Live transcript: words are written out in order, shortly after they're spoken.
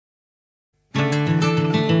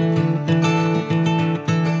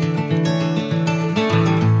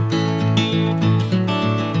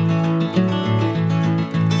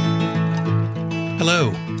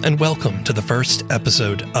and welcome to the first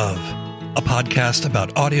episode of a podcast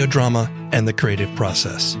about audio drama and the creative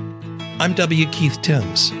process. I'm W. Keith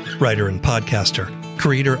Timms, writer and podcaster,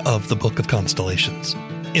 creator of the Book of Constellations.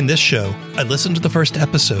 In this show, I listen to the first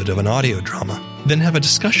episode of an audio drama, then have a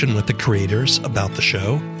discussion with the creators about the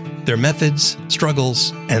show, their methods,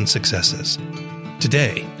 struggles, and successes.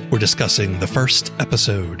 Today, we're discussing the first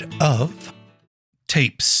episode of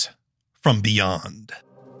Tapes from Beyond.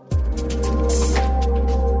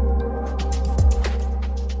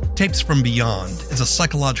 Tapes from Beyond is a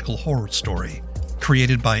psychological horror story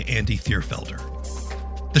created by Andy Thierfelder.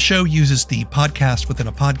 The show uses the podcast within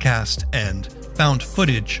a podcast and found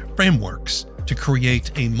footage frameworks to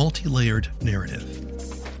create a multi-layered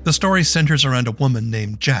narrative. The story centers around a woman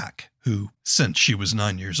named Jack, who, since she was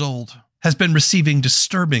 9 years old, has been receiving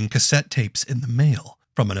disturbing cassette tapes in the mail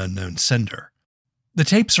from an unknown sender. The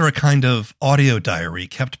tapes are a kind of audio diary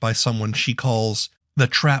kept by someone she calls the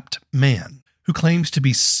Trapped Man, who claims to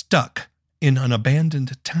be stuck in an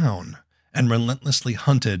abandoned town and relentlessly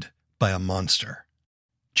hunted by a monster.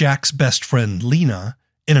 Jack's best friend Lena,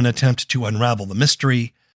 in an attempt to unravel the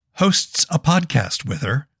mystery, hosts a podcast with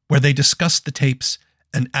her where they discuss the tapes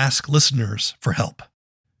and ask listeners for help.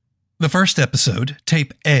 The first episode,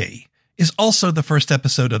 Tape A, is also the first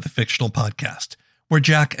episode of the fictional podcast, where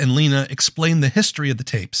Jack and Lena explain the history of the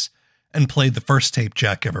tapes and play the first tape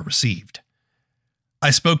Jack ever received. I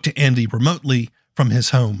spoke to Andy remotely from his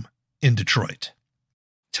home in Detroit.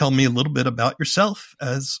 Tell me a little bit about yourself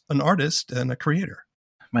as an artist and a creator.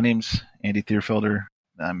 My name's Andy Thierfelder.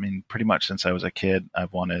 I mean, pretty much since I was a kid,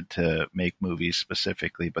 I've wanted to make movies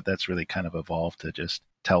specifically, but that's really kind of evolved to just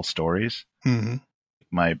tell stories. Mm-hmm.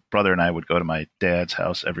 My brother and I would go to my dad's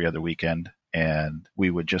house every other weekend, and we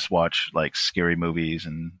would just watch like scary movies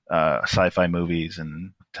and sci-fi movies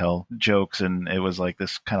and tell jokes, and it was like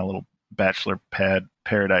this kind of little bachelor pad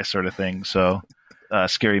paradise sort of thing. So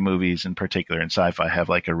scary movies in particular and sci-fi have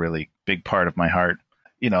like a really big part of my heart.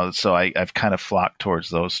 So I've kind of flocked towards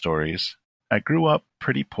those stories. I grew up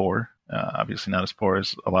pretty poor, obviously not as poor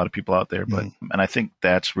as a lot of people out there, but and I think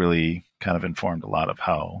that's really kind of informed a lot of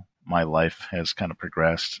how my life has kind of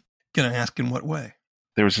progressed. Can I ask in what way?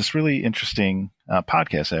 There was this really interesting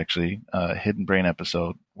podcast, actually, Hidden Brain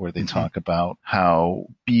episode, where they talk about how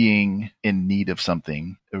being in need of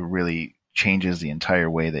something really changes the entire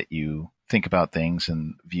way that you think about things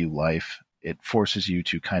and view life. It forces you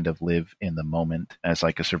to kind of live in the moment as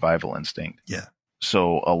like a survival instinct. Yeah.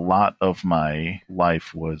 So a lot of my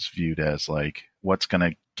life was viewed as like, what's going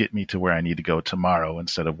to get me to where I need to go tomorrow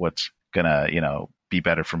instead of what's going to, be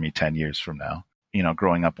better for me 10 years from now.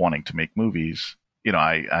 Growing up wanting to make movies,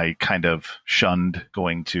 I kind of shunned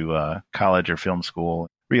going to college or film school.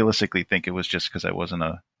 Realistically, think it was just because I wasn't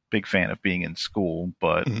a big fan of being in school.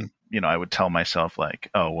 But, I would tell myself like,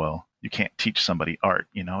 oh, well, you can't teach somebody art.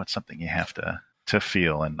 It's something you have to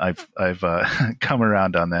feel. And I've come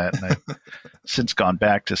around on that. And I've since gone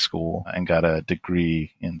back to school and got a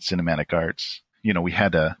degree in cinematic arts. We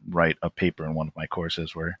had to write a paper in one of my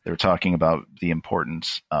courses where they were talking about the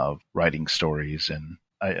importance of writing stories. And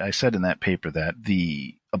I said in that paper that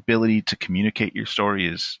the ability to communicate your story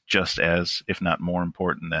is just as, if not more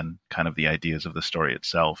important than kind of the ideas of the story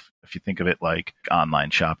itself. If you think of it like online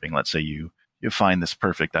shopping, let's say you find this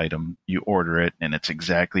perfect item, you order it, and it's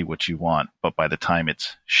exactly what you want. But by the time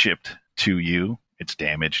it's shipped to you, it's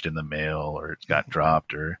damaged in the mail or it's got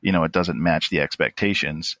dropped or, it doesn't match the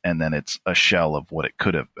expectations. And then it's a shell of what it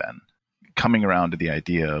could have been. Coming around to the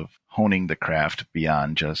idea of honing the craft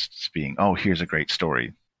beyond just being, oh, here's a great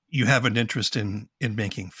story. You have an interest in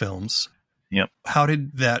making films. Yep. How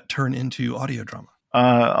did that turn into audio drama?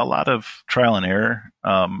 A lot of trial and error.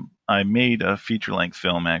 I made a feature-length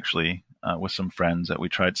film, actually, with some friends that we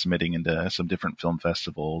tried submitting into some different film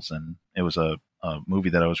festivals. And it was a movie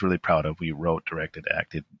that I was really proud of. We wrote, directed,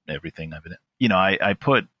 acted, everything of it. I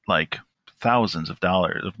put like thousands of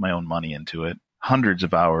dollars of my own money into it, hundreds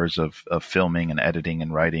of hours of filming and editing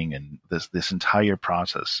and writing, and this entire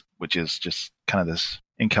process, which is just kind of this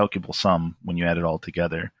incalculable sum when you add it all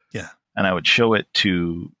together. Yeah. And I would show it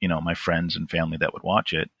to, my friends and family that would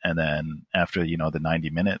watch it. And then after, the 90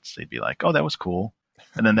 minutes, they'd be like, oh, that was cool.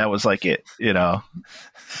 And then that was like it,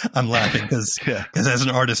 I'm laughing because as an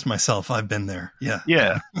artist myself, I've been there. Yeah.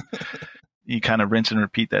 Yeah. You kind of rinse and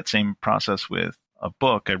repeat that same process with a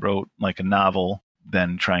book. I wrote like a novel,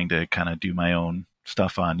 then trying to kind of do my own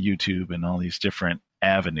stuff on YouTube and all these different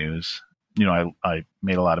avenues. I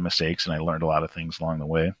made a lot of mistakes and I learned a lot of things along the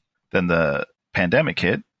way. Then the pandemic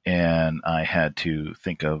hit and I had to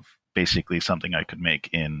think of basically something I could make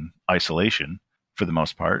in isolation for the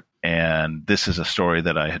most part. And this is a story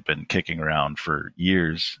that I had been kicking around for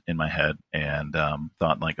years in my head, and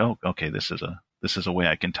thought like, oh, okay, this is a way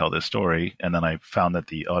I can tell this story. And then I found that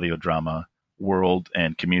the audio drama world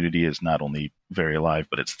and community is not only very alive,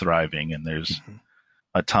 but it's thriving. And there's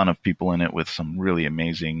a ton of people in it with some really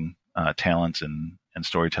amazing talents and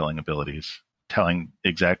storytelling abilities, telling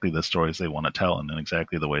exactly the stories they want to tell and in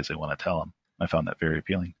exactly the ways they want to tell them. I found that very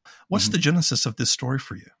appealing. What's the genesis of this story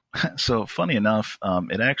for you? So funny enough,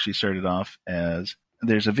 it actually started off as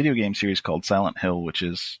there's a video game series called Silent Hill, which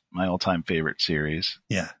is my all-time favorite series.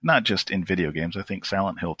 Yeah. Not just in video games. I think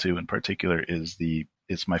Silent Hill 2 in particular is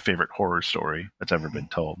my favorite horror story that's ever been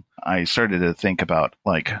told. I started to think about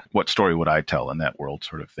like what story would I tell in that world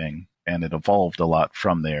sort of thing. And it evolved a lot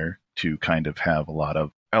from there to kind of have a lot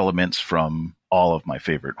of elements from all of my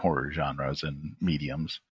favorite horror genres and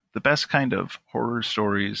mediums. The best kind of horror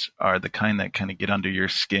stories are the kind that kind of get under your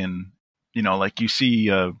skin. You know, like you see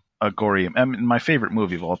a gory, I mean, my favorite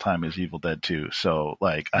movie of all time is Evil Dead 2. So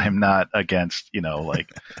like, I'm not against, you know, like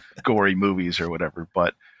gory movies or whatever,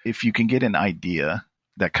 but if you can get an idea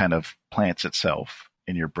that kind of plants itself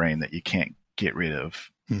in your brain that you can't get rid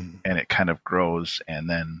of, and it kind of grows, and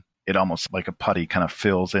then it almost like a putty kind of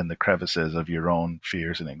fills in the crevices of your own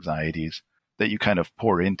fears and anxieties, that you kind of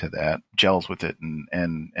pour into that, gels with it,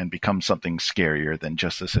 and becomes something scarier than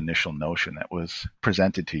just this initial notion that was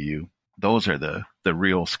presented to you. Those are the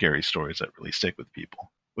real scary stories that really stick with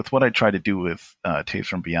people. With what I tried to do with Tapes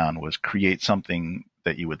from Beyond was create something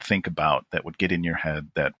that you would think about, that would get in your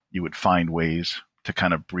head, that you would find ways to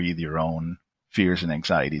kind of breathe your own fears and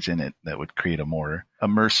anxieties in it, that would create a more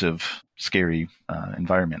immersive, scary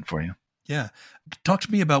environment for you. Yeah. Talk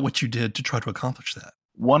to me about what you did to try to accomplish that.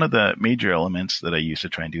 One of the major elements that I use to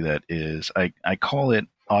try and do that is I call it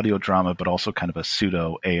audio drama, but also kind of a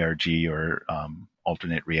pseudo ARG or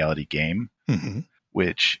alternate reality game,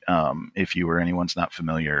 which if you or anyone's not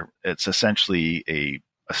familiar, it's essentially a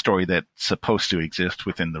story that's supposed to exist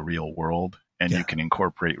within the real world, and you can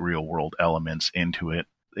incorporate real world elements into it.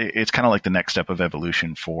 It's kind of like the next step of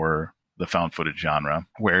evolution for the found footage genre,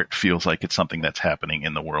 where it feels like it's something that's happening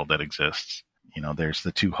in the world that exists. You know, there's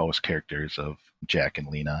the two host characters of Jack and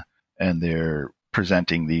Lena, and they're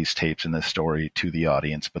presenting these tapes and this story to the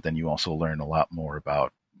audience, but then you also learn a lot more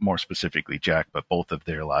about, more specifically Jack, but both of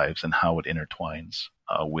their lives and how it intertwines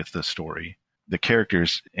with the story. The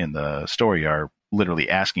characters in the story are literally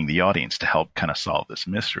asking the audience to help kind of solve this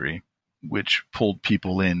mystery, which pulled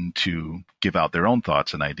people in to give out their own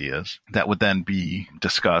thoughts and ideas that would then be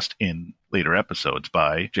discussed in later episodes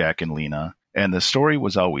by Jack and Lena. And the story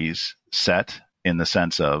was always set in the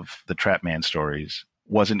sense of the Trapman stories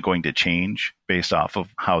wasn't going to change based off of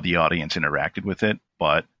how the audience interacted with it,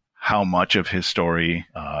 but how much of his story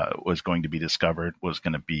was going to be discovered was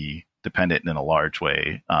going to be dependent in a large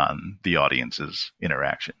way on the audience's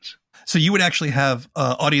interactions. So you would actually have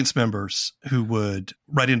audience members who would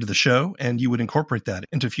write into the show, and you would incorporate that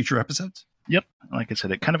into future episodes? Yep. Like I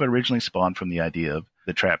said, it kind of originally spawned from the idea of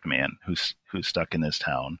the trapped man who's stuck in this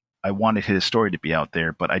town. I wanted his story to be out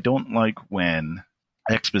there, but I don't like when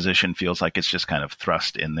exposition feels like it's just kind of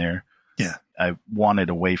thrust in there. Yeah. I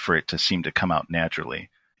wanted a way for it to seem to come out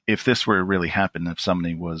naturally. If this were to really happen, if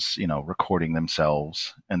somebody was, you know, recording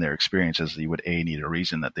themselves and their experiences, you would A, need a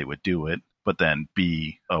reason that they would do it, but then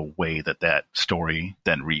B, a way that that story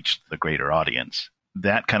then reached the greater audience.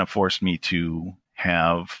 That kind of forced me to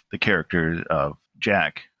have the character of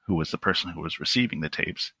Jack, who was the person who was receiving the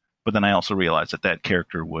tapes. But then I also realized that that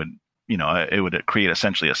character would, you know, it would create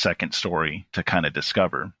essentially a second story to kind of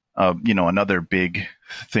discover. You know, another big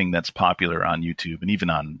thing that's popular on YouTube and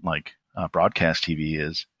even on like broadcast TV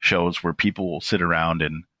is shows where people will sit around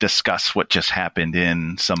and discuss what just happened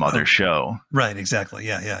in some other show. Right. Exactly.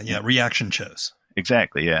 Yeah. Reaction shows.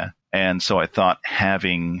 Exactly. Yeah. And so I thought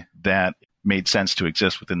having that made sense to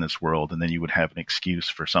exist within this world. And then you would have an excuse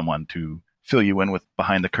for someone to fill you in with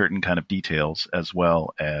behind the curtain kind of details, as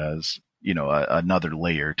well as, you know, another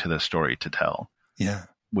layer to the story to tell. Yeah.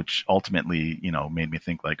 Which ultimately, you know, made me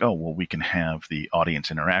think like, oh, well, we can have the audience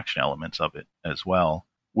interaction elements of it as well,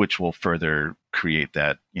 which will further create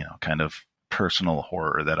that, you know, kind of personal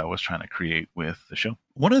horror that I was trying to create with the show.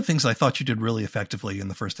 One of the things I thought you did really effectively in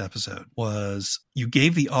the first episode was you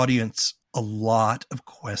gave the audience a lot of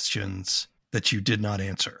questions that you did not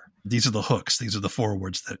answer. These are the hooks. These are the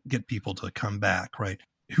forwards that get people to come back, right?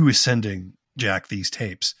 Who is sending Jack these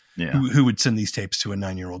tapes? Yeah. Who would send these tapes to a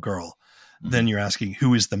 9-year-old girl? Mm-hmm. Then you're asking,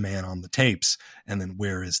 who is the man on the tapes? And then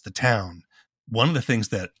where is the town? One of the things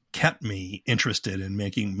that kept me interested in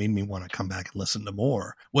made me want to come back and listen to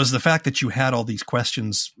more was the fact that you had all these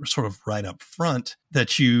questions sort of right up front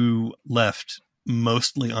that you left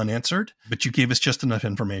mostly unanswered, but you gave us just enough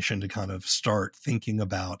information to kind of start thinking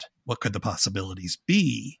about what could the possibilities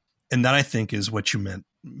be. And that, I think, is what you meant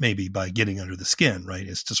maybe by getting under the skin, right?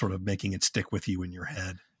 Is to sort of making it stick with you in your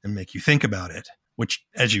head and make you think about it, which,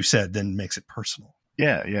 as you said, then makes it personal.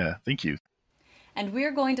 Yeah. Thank you. And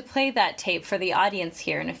we're going to play that tape for the audience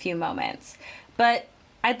here in a few moments. But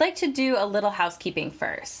I'd like to do a little housekeeping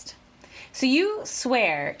first. So you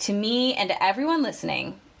swear to me and to everyone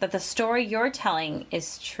listening that the story you're telling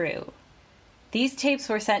is true. These tapes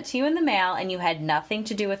were sent to you in the mail and you had nothing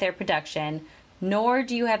to do with their production, nor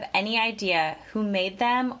do you have any idea who made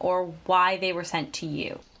them or why they were sent to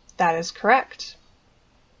you. That is correct.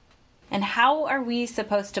 And how are we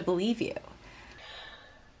supposed to believe you?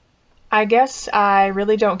 I guess I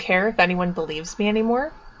really don't care if anyone believes me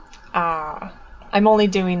anymore. I'm only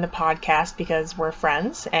doing the podcast because we're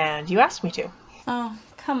friends and you asked me to. Oh,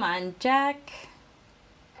 come on, Jack.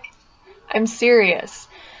 I'm serious.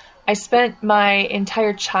 I spent my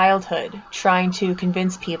entire childhood trying to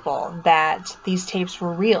convince people that these tapes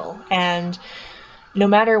were real, and no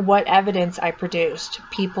matter what evidence I produced,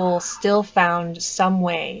 people still found some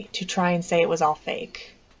way to try and say it was all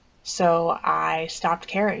fake. So I stopped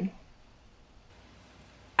caring.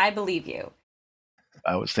 I believe you.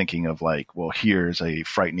 I was thinking of like, well, here's a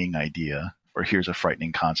frightening idea, or here's a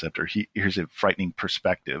frightening concept, or here's a frightening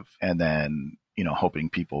perspective, and then, hoping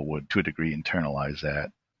people would, to a degree, internalize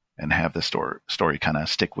that and have the story kind of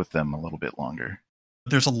stick with them a little bit longer.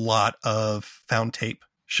 There's a lot of found tape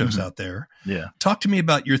shows out there. Yeah. Talk to me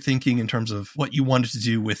about your thinking in terms of what you wanted to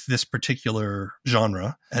do with this particular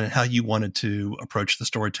genre and how you wanted to approach the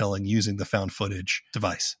storytelling using the found footage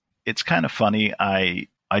device. It's kind of funny. I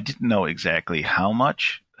didn't know exactly how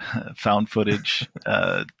much found footage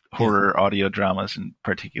horror audio dramas in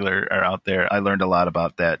particular are out there. I learned a lot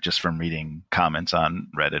about that just from reading comments on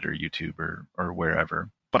Reddit or YouTube or wherever.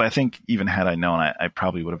 But I think even had I known, I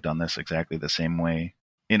probably would have done this exactly the same way.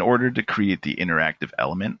 In order to create the interactive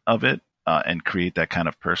element of it and create that kind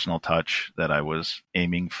of personal touch that I was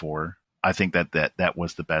aiming for, I think that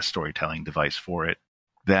was the best storytelling device for it.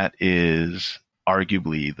 That is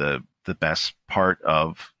arguably the best part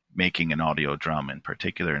of making an audio drama in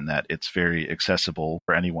particular, in that it's very accessible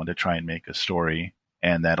for anyone to try and make a story,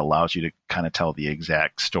 and that allows you to kind of tell the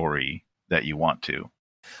exact story that you want to.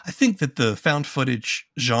 I think that the found footage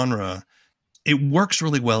genre, it works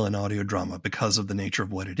really well in audio drama because of the nature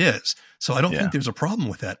of what it is. So I don't think there's a problem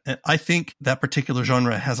with that. And I think that particular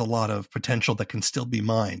genre has a lot of potential that can still be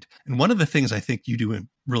mined. And one of the things I think you do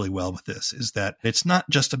really well with this is that it's not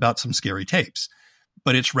just about some scary tapes,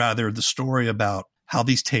 but it's rather the story about how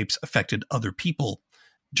these tapes affected other people.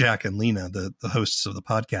 Jack and Lena, the hosts of the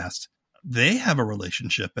podcast, they have a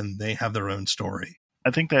relationship and they have their own story. I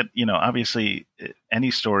think that, obviously any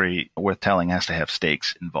story worth telling has to have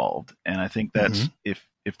stakes involved. And I think that's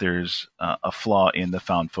if there's a flaw in the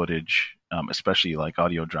found footage, especially like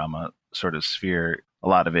audio drama sort of sphere, a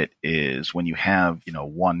lot of it is when you have,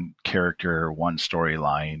 one character, one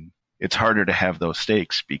storyline, it's harder to have those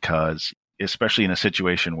stakes because especially in a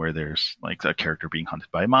situation where there's like a character being hunted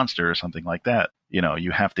by a monster or something like that,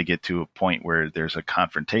 you have to get to a point where there's a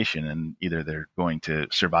confrontation and either they're going to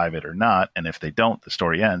survive it or not. And if they don't, the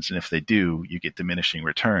story ends. And if they do, you get diminishing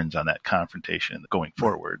returns on that confrontation going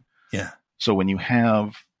forward. Yeah. So when you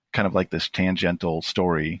have kind of like this tangential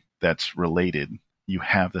story that's related, you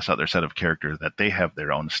have this other set of characters that they have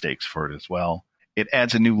their own stakes for it as well. It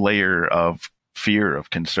adds a new layer of fear, of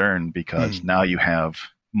concern, because now you have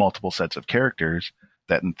multiple sets of characters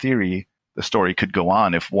that in theory the story could go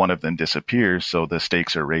on if one of them disappears, so the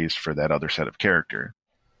stakes are raised for that other set of character.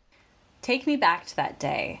 Take me back to that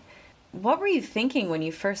day. What were you thinking when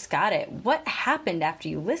you first got it? What happened after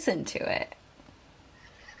you listened to it?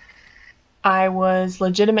 I was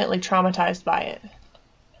legitimately traumatized by it.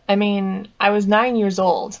 I mean, I was 9 years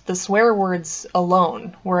old. The swear words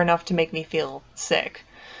alone were enough to make me feel sick.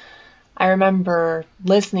 I remember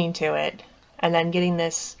listening to it and then getting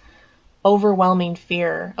this overwhelming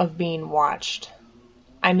fear of being watched.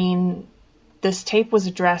 I mean, this tape was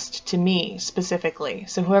addressed to me specifically,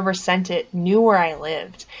 so whoever sent it knew where I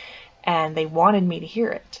lived, and they wanted me to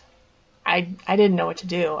hear it. I didn't know what to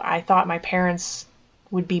do. I thought my parents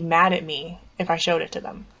would be mad at me if I showed it to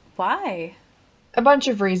them. Why? A bunch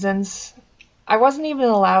of reasons. I wasn't even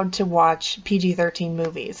allowed to watch PG-13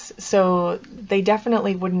 movies, so they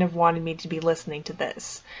definitely wouldn't have wanted me to be listening to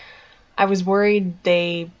this. I was worried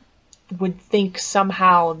they would think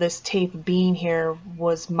somehow this tape being here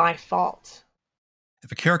was my fault.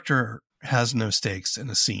 If a character has no stakes in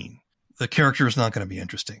a scene, the character is not going to be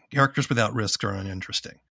interesting. Characters without risk are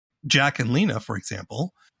uninteresting. Jack and Lena, for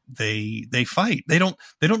example, they fight. They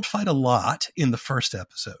don't fight a lot in the first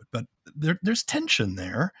episode, but there's tension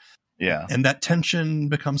there. Yeah. And that tension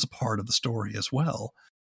becomes a part of the story as well.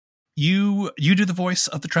 You do the voice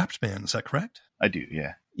of the trapped man, is that correct? I do,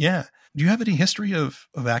 yeah. Yeah. Do you have any history of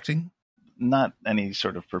acting? Not any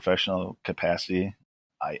sort of professional capacity.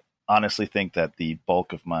 I honestly think that the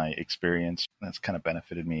bulk of my experience that's kind of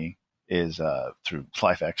benefited me is through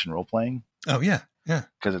live action role playing. Oh, yeah. Yeah.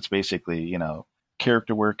 Because it's basically,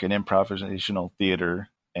 character work and improvisational theater.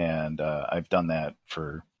 And I've done that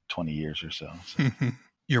for 20 years or so.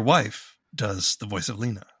 Your wife does the voice of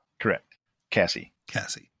Lena. Correct. Cassie. Yeah.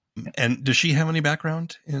 And does she have any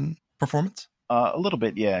background in performance? A little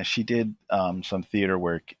bit, yeah. She did some theater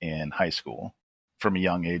work in high school. From a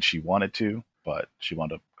young age, she wanted to, but she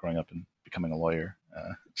wound up growing up and becoming a lawyer.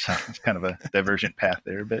 So it's kind of a divergent path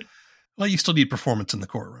there a bit. Well, you still need performance in the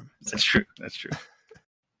courtroom. So. That's true.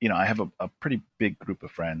 I have a pretty big group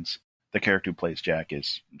of friends. The character who plays Jack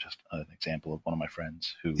is just an example of one of my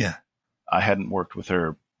friends who I hadn't worked with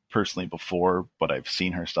her personally before, but I've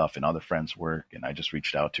seen her stuff in other friends' work, and I just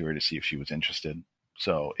reached out to her to see if she was interested.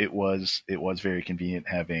 So it was very convenient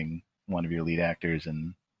having one of your lead actors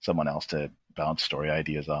and someone else to bounce story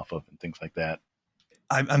ideas off of and things like that.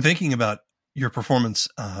 I'm thinking about your performance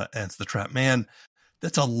as the Trapped Man.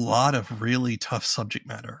 That's a lot of really tough subject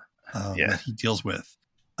matter that he deals with.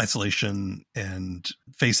 Isolation and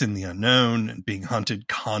facing the unknown and being hunted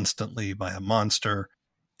constantly by a monster.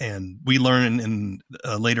 And we learn in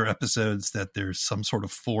later episodes that there's some sort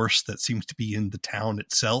of force that seems to be in the town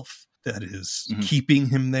itself that is keeping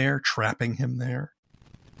him there, trapping him there.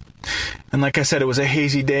 And like I said, it was a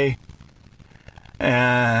hazy day.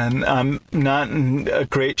 And I'm not in a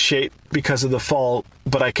great shape because of the fall,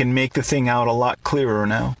 but I can make the thing out a lot clearer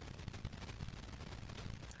now.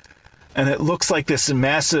 And it looks like this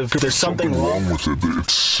massive... There's something wrong with it.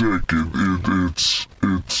 It's sick.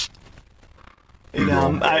 It's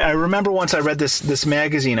I remember once I read this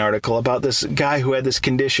magazine article about this guy who had this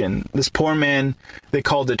condition. This poor man, they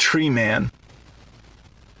called the tree man.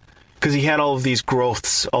 Because he had all of these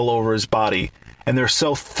growths all over his body. And they're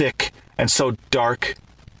so thick and so dark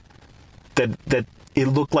that it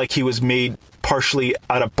looked like he was made partially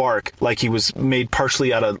out of bark. Like he was made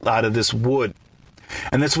partially out of this wood.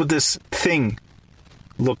 And that's what this thing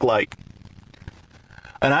looked like.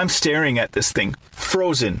 And I'm staring at this thing,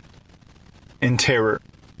 frozen in terror.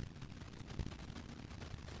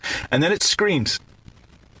 And then it screams.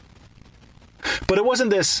 But it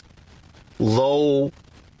wasn't this low,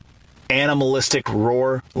 animalistic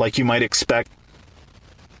roar like you might expect.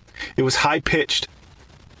 It was high-pitched.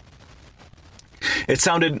 It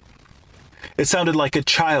sounded like a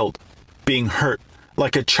child being hurt,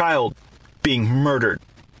 like a child being murdered.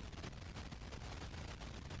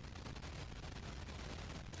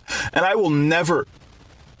 And I will never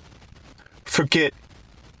forget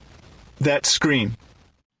that scream.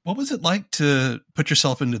 What was it like to put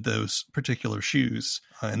yourself into those particular shoes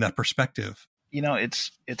in that perspective?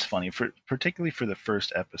 It's funny, particularly for the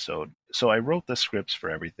first episode. So I wrote the scripts for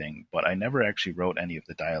everything, but I never actually wrote any of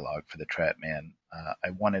the dialogue for the Trapped Man. I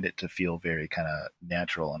wanted it to feel very kind of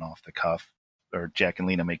natural and off the cuff. Or Jack and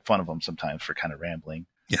Lena make fun of them sometimes for kind of rambling.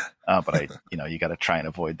 Yeah. But you got to try and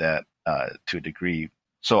avoid that to a degree.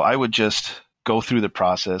 So I would just go through the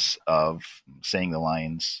process of saying the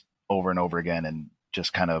lines over and over again and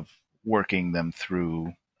just kind of working them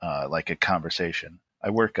through like a conversation.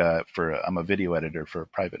 I work I'm a video editor for a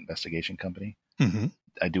private investigation company. Mm-hmm.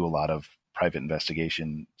 I do a lot of private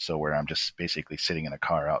investigation. So where I'm just basically sitting in a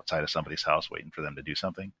car outside of somebody's house waiting for them to do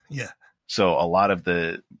something. Yeah. So a lot of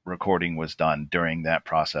the recording was done during that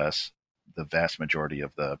process. The vast majority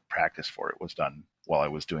of the practice for it was done while I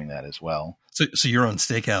was doing that as well. So you're on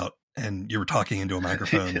stakeout and you were talking into a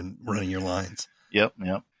microphone and running your lines. Yep.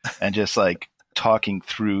 And just like talking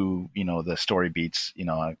through, the story beats,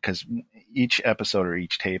 because each episode or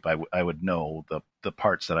each tape, I would know the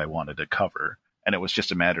parts that I wanted to cover. And it was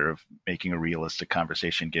just a matter of making a realistic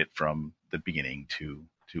conversation get from the beginning to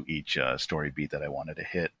each story beat that I wanted to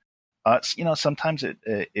hit. Sometimes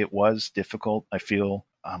it was difficult. I feel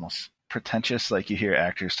almost pretentious, like you hear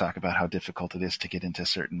actors talk about how difficult it is to get into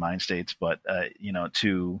certain mind states. But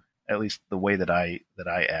to at least the way that I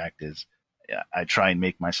act is, I try and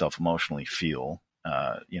make myself emotionally feel,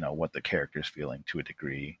 what the character's feeling to a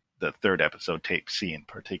degree. The third episode, tape C in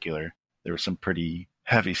particular, there was some pretty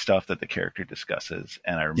heavy stuff that the character discusses,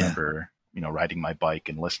 and I remember, riding my bike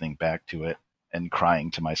and listening back to it and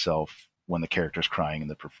crying to myself when the character's crying in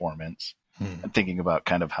the performance and thinking about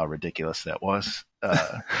kind of how ridiculous that was.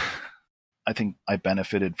 I think I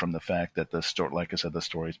benefited from the fact that the story, like I said, the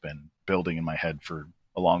story's been building in my head for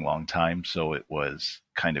a long, long time. So it was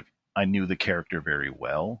kind of, I knew the character very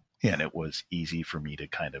well. Yeah. And it was easy for me to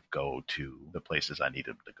kind of go to the places I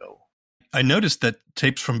needed to go. I noticed that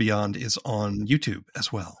Tapes from Beyond is on YouTube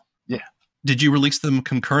as well. Yeah. Did you release them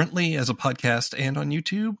concurrently as a podcast and on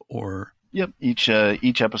YouTube, or? Yep.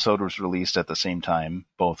 Each episode was released at the same time,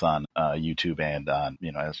 both on YouTube and on,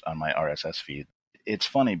 on my RSS feed. It's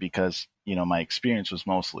funny because, my experience was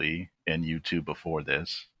mostly in YouTube before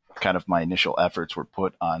this. Kind of my initial efforts were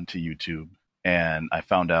put onto YouTube, and I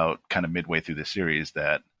found out kind of midway through the series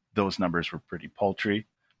that those numbers were pretty paltry,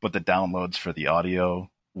 but the downloads for the audio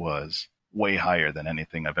was way higher than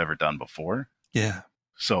anything I've ever done before. Yeah.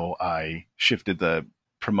 So I shifted the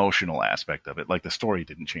promotional aspect of it. Like, the story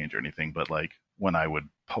didn't change or anything, but like when I would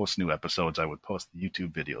post new episodes, I would post the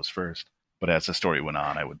YouTube videos first. But as the story went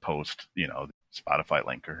on, I would post, the Spotify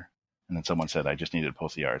linker. And then someone said I just needed to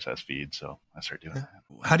post the RSS feed, so I started doing that.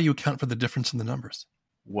 How do you account for the difference in the numbers?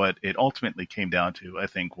 What it ultimately came down to, I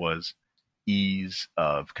think, was ease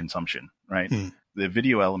of consumption, right? The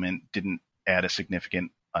video element didn't add a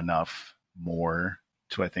significant enough more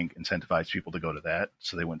to, I think, incentivize people to go to that.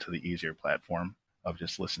 So they went to the easier platform of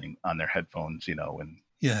just listening on their headphones, and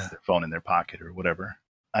their phone in their pocket or whatever.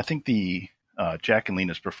 I think the Jack and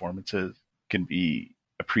Lena's performances can be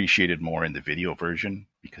appreciated more in the video version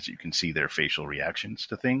because you can see their facial reactions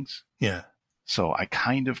to things. Yeah. So I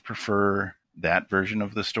kind of prefer that version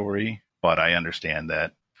of the story, but I understand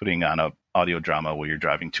that putting on a audio drama while you're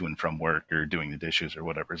driving to and from work or doing the dishes or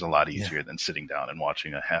whatever is a lot easier than sitting down and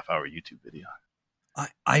watching a half-hour YouTube video.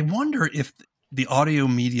 I wonder if the audio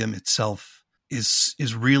medium itself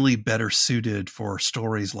is really better suited for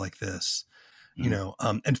stories like this.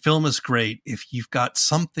 And film is great if you've got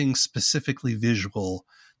something specifically visual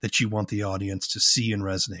that you want the audience to see and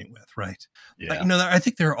resonate with, right? Yeah. I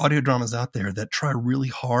think there are audio dramas out there that try really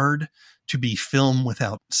hard to be film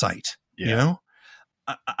without sight. Yeah.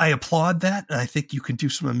 I applaud that, and I think you can do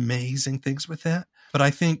some amazing things with that. But I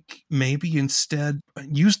think maybe instead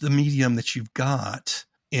use the medium that you've got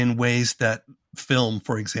in ways that film,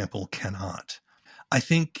 for example, cannot. I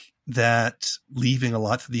think that leaving a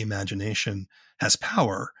lot to the imagination has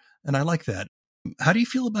power, and I like that. How do you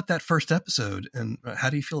feel about that first episode, and how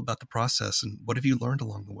do you feel about the process, and what have you learned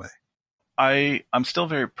along the way? I'm still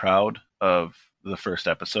very proud of the first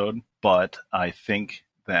episode, but I think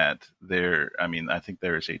that I think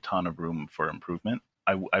there is a ton of room for improvement.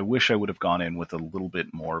 I wish I would have gone in with a little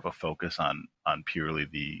bit more of a focus on purely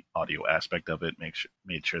the audio aspect of it,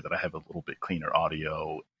 made sure that I have a little bit cleaner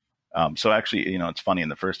audio. So actually, it's funny, in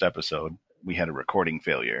the first episode, we had a recording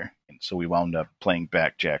failure. And so we wound up playing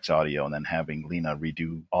back Jack's audio and then having Lena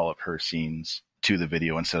redo all of her scenes to the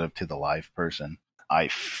video instead of to the live person. I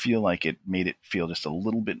feel like it made it feel just a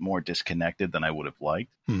little bit more disconnected than I would have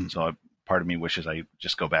liked. So part of me wishes I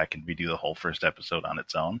just go back and redo the whole first episode on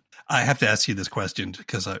its own. I have to ask you this question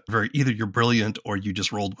because either you're brilliant or you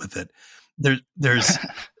just rolled with it.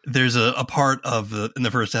 There's a part in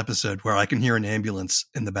the first episode where I can hear an ambulance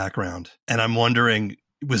in the background, and I'm wondering,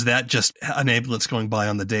 was that just an ambulance going by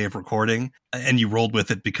on the day of recording, and you rolled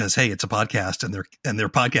with it because, hey, it's a podcast and they're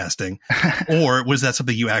podcasting, or was that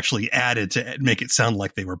something you actually added to make it sound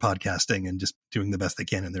like they were podcasting and just doing the best they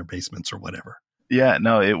can in their basements or whatever? Yeah,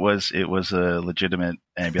 no, it was a legitimate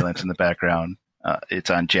ambulance in the background.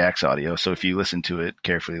 It's on Jack's audio, so if you listen to it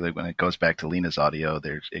carefully, like when it goes back to Lena's audio,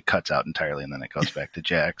 it cuts out entirely, and then it goes back to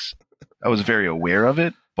Jack's. I was very aware of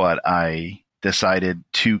it, but I decided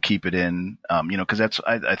to keep it in, because that's,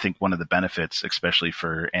 I think, one of the benefits, especially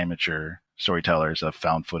for amateur storytellers of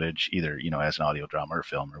found footage, either, as an audio drama or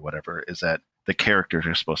film or whatever, is that the characters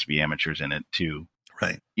are supposed to be amateurs in it too.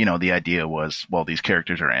 Right. The idea was, well, these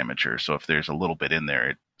characters are amateurs, so if there's a little bit in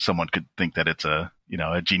there, someone could think that it's a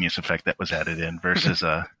genius effect that was added in versus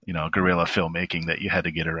guerrilla filmmaking that you had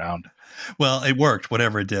to get around. Well, it worked,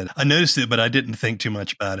 whatever it did. I noticed it, but I didn't think too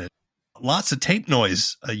much about it. Lots of tape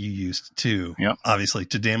noise you used too, obviously,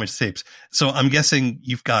 to damage tapes. So I'm guessing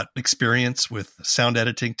you've got experience with sound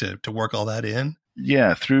editing to work all that in.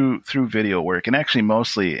 Yeah, through video work, and actually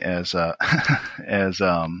mostly as a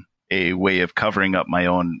way of covering up my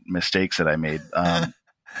own mistakes that I made.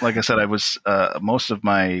 Like I said, I was most of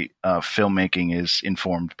my filmmaking is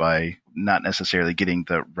informed by not necessarily getting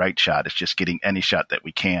the right shot. It's just getting any shot that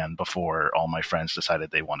we can before all my friends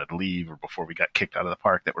decided they wanted to leave, or before we got kicked out of the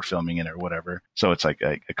park that we're filming in or whatever. So it's like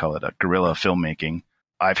I call it a guerrilla filmmaking.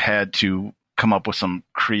 I've had to come up with some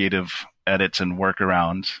creative edits and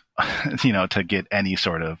workarounds, to get any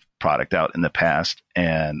sort of product out in the past.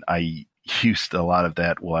 And I used a lot of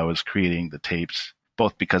that while I was creating the tapes.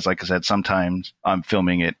 both because, like I said, sometimes I'm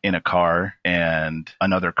filming it in a car and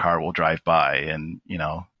another car will drive by and,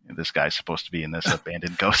 this guy's supposed to be in this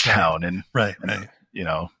abandoned ghost town. And, Right.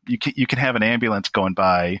 you can have an ambulance going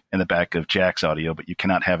by in the back of Jack's audio, but you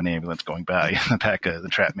cannot have an ambulance going by in the back of the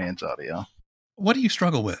Trap Man's audio. What do you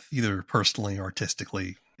struggle with, either personally or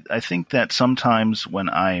artistically? I think that sometimes when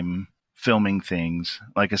I'm filming things,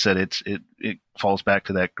 like I said, it falls back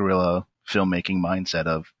to that guerrilla filmmaking mindset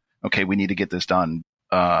of, okay, we need to get this done.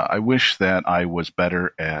 I wish that I was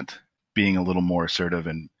better at being a little more assertive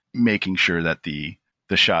and making sure that the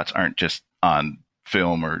shots aren't just on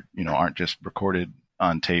film or, aren't just recorded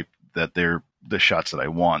on tape, that they're the shots that I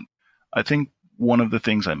want. I think one of the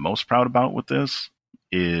things I'm most proud about with this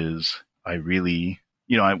is I really,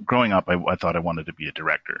 growing up, I thought I wanted to be a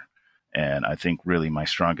director. And I think really my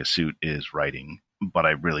strongest suit is writing, but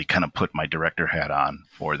I really kind of put my director hat on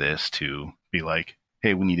for this to be like,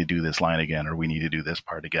 hey, we need to do this line again, or we need to do this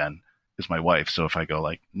part again. Is my wife. So if I go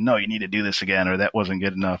like, no, you need to do this again, or that wasn't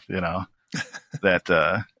good enough,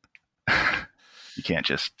 that you can't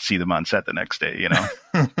just see them on set the next day,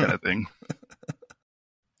 kind of thing.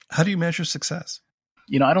 How do you measure success?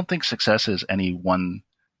 I don't think success is any one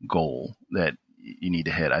goal that you need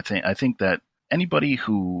to hit. I think that anybody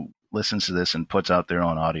who listens to this and puts out their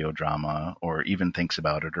own audio drama, or even thinks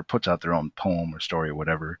about it, or puts out their own poem or story or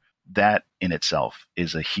whatever, that in itself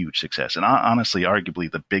is a huge success. And honestly, arguably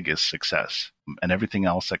the biggest success. And everything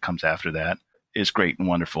else that comes after that is great and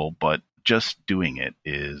wonderful, but just doing it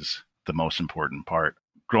is the most important part.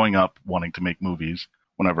 Growing up wanting to make movies,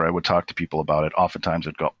 whenever I would talk to people about it, oftentimes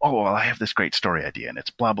I'd go, oh, well, I have this great story idea and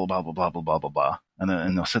it's blah, blah, blah, blah, blah, blah, blah, blah, blah.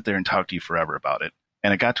 And they'll sit there and talk to you forever about it.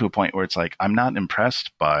 And it got to a point where it's like, I'm not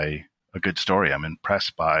impressed by a good story. I'm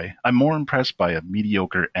more impressed by a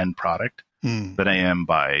mediocre end product than I am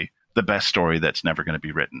by the best story that's never going to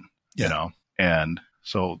be written, And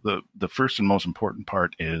so the first and most important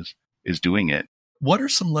part is doing it. What are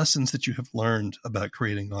some lessons that you have learned about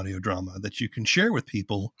creating audio drama that you can share with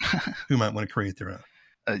people who might want to create their own?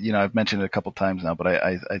 I've mentioned it a couple times now, but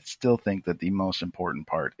I still think that the most important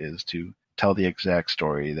part is to tell the exact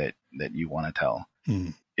story that you want to tell.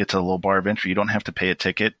 It's a low bar of entry. You don't have to pay a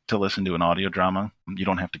ticket to listen to an audio drama. You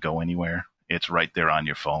don't have to go anywhere. It's right there on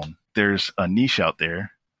your phone. There's a niche out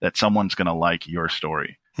there that someone's going to like your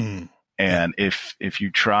story. And if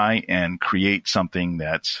you try and create something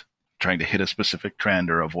that's trying to hit a specific trend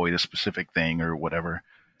or avoid a specific thing or whatever,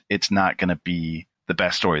 it's not going to be the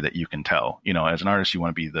best story that you can tell. As an artist, you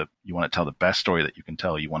want to tell the best story that you can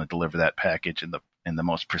tell. You want to deliver that package in the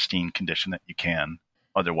most pristine condition that you can.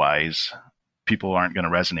 Otherwise, people aren't going to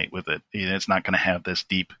resonate with it. It's not going to have this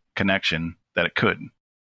deep connection that it could.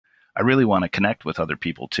 I really want to connect with other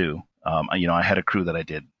people too. I had a crew that I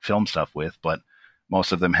did film stuff with, but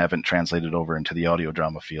most of them haven't translated over into the audio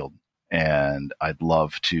drama field. And I'd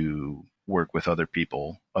love to work with other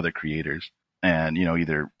people, other creators, and,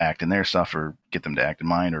 either act in their stuff or get them to act in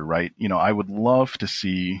mine or write. I would love to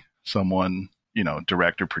see someone,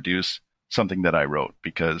 direct or produce something that I wrote,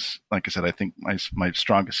 because like I said, I think my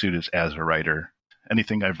strongest suit is as a writer.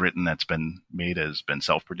 Anything I've written that's been made has been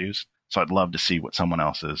self-produced. So I'd love to see what someone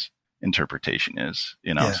else's interpretation is,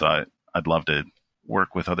 So I'd love to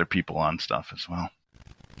work with other people on stuff as well.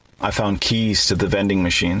 I found keys to the vending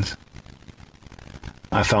machines.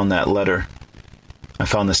 I found that letter. I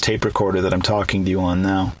found this tape recorder that I'm talking to you on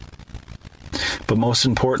now. But most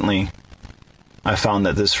importantly, I found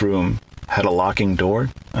that this room had a locking door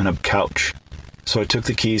and a couch. So I took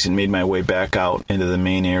the keys and made my way back out into the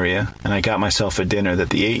main area, and I got myself a dinner that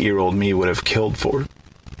the 8-year-old me would have killed for.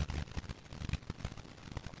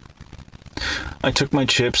 I took my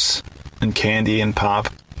chips and candy and pop.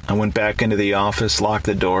 I went back into the office, locked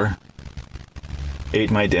the door, ate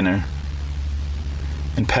my dinner,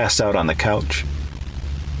 and passed out on the couch.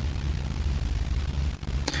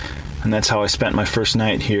 And that's how I spent my first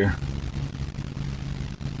night here.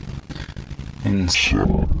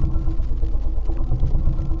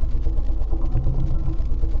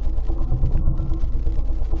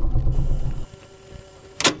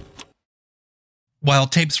 While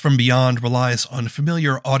Tapes from Beyond relies on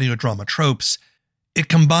familiar audio drama tropes, it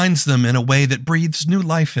combines them in a way that breathes new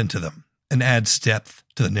life into them and adds depth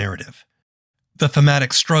to the narrative. The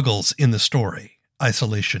thematic struggles in the story,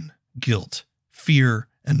 isolation, guilt, fear,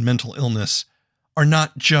 and mental illness, are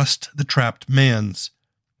not just the trapped man's,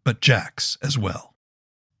 but Jack's as well.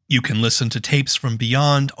 You can listen to Tapes from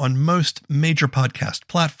Beyond on most major podcast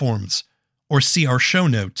platforms, or see our show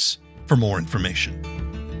notes for more information.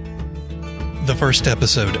 The first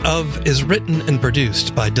episode of is written and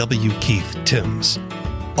produced by W. Keith Timms.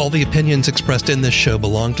 All the opinions expressed in this show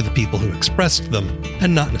belong to the people who expressed them,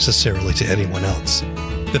 and not necessarily to anyone else.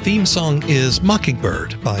 The theme song is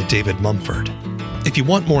Mockingbird by David Mumford. If you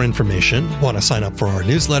want more information, want to sign up for our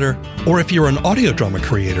newsletter, or if you're an audio drama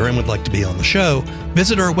creator and would like to be on the show,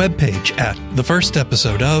 visit our webpage at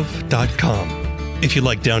thefirstepisodeof.com. If you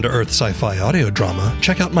like down-to-earth sci-fi audio drama,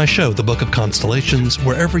 check out my show, The Book of Constellations,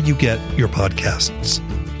 wherever you get your podcasts.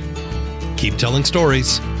 Keep telling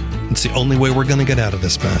stories. It's the only way we're going to get out of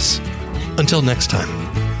this mess. Until next time.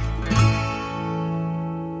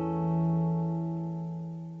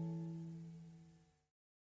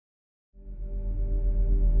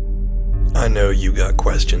 I know you got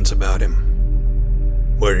questions about him.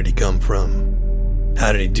 Where did he come from?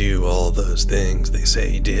 How did he do all those things they say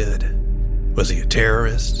he did? Was he a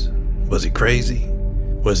terrorist? Was he crazy?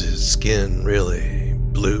 Was his skin really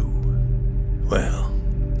blue? Well,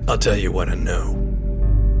 I'll tell you what I know.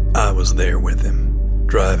 I was there with him,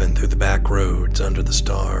 driving through the back roads under the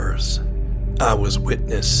stars. I was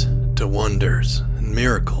witness to wonders and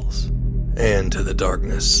miracles, and to the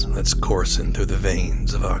darkness that's coursing through the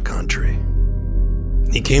veins of our country.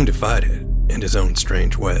 He came to fight it in his own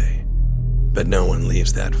strange way, but no one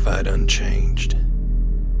leaves that fight unchanged.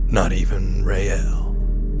 Not even Rael.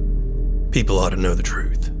 People ought to know the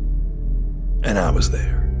truth. And I was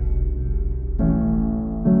there.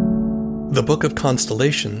 The Book of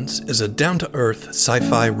Constellations is a down-to-earth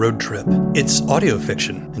sci-fi road trip. It's audio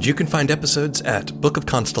fiction, and you can find episodes at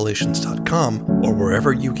bookofconstellations.com or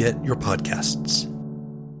wherever you get your podcasts.